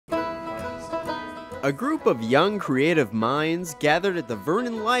A group of young creative minds gathered at the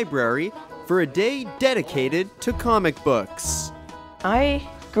Vernon Library for a day dedicated to comic books. I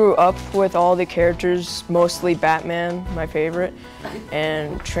grew up with all the characters, mostly Batman, my favorite,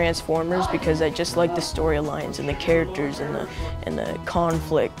 and Transformers because I just like the storylines and the characters and the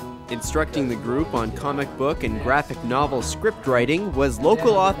conflict. Instructing the group on comic book and graphic novel script writing was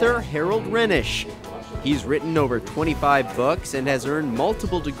local author Harold Renish. He's written over 25 books and has earned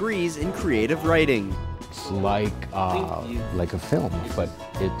multiple degrees in creative writing. It's like a film, but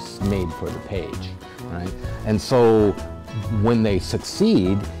it's made for the page, right? And so when they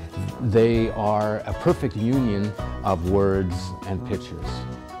succeed, they are a perfect union of words and pictures.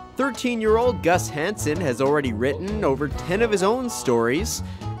 13-year-old Gus Hansen has already written over 10 of his own stories,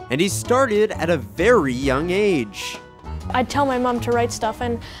 and he started at a very young age. I'd tell my mom to write stuff,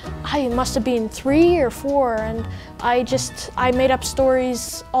 and I must have been 3 or 4, and I made up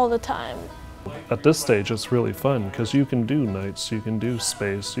stories all the time. At this stage, it's really fun because you can do knights, you can do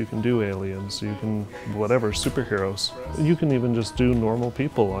space, you can do aliens, you can whatever, superheroes. You can even just do normal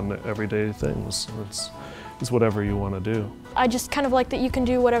people on everyday things. It's whatever you want to do. I just kind of like that you can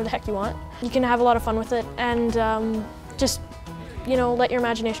do whatever the heck you want. You can have a lot of fun with it, and just, you know, let your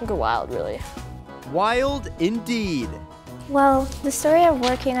imagination go wild, really. Wild indeed. Well, the story I'm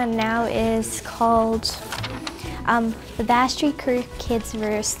working on now is called The Bash Street Kids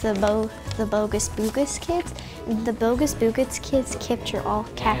versus the Bogus Boogus Kids. The Bogus Boogus Kids capture all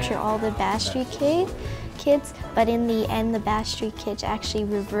the Bash Street kids, but in the end the Bash Street kids actually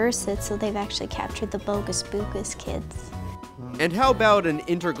reverse it, so they've actually captured the Bogus Boogus Kids. And how about an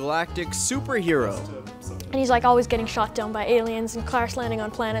intergalactic superhero? And he's like always getting shot down by aliens and crash landing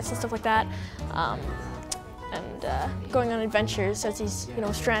on planets and stuff like that. And going on adventures as he's, you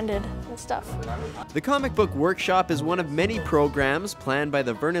know, stranded and stuff. The Comic Book Workshop is one of many programs planned by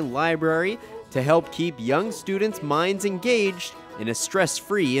the Vernon Library to help keep young students' minds engaged in a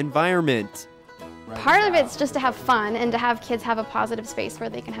stress-free environment. Part of it's just to have fun and to have kids have a positive space where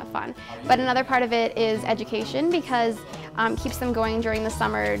they can have fun. But another part of it is education, because keeps them going during the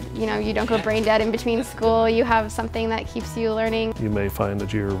summer. You know, you don't go brain dead in between school. You have something that keeps you learning. You may find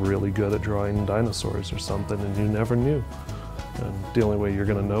that you're really good at drawing dinosaurs or something and you never knew. And the only way you're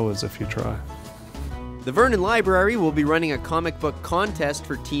going to know is if you try. The Vernon Library will be running a comic book contest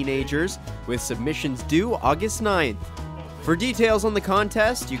for teenagers with submissions due August 9th. For details on the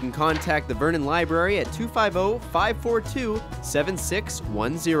contest, you can contact the Vernon Library at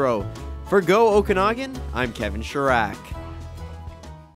 250-542-7610. For Go Okanagan, I'm Kevin Chirac.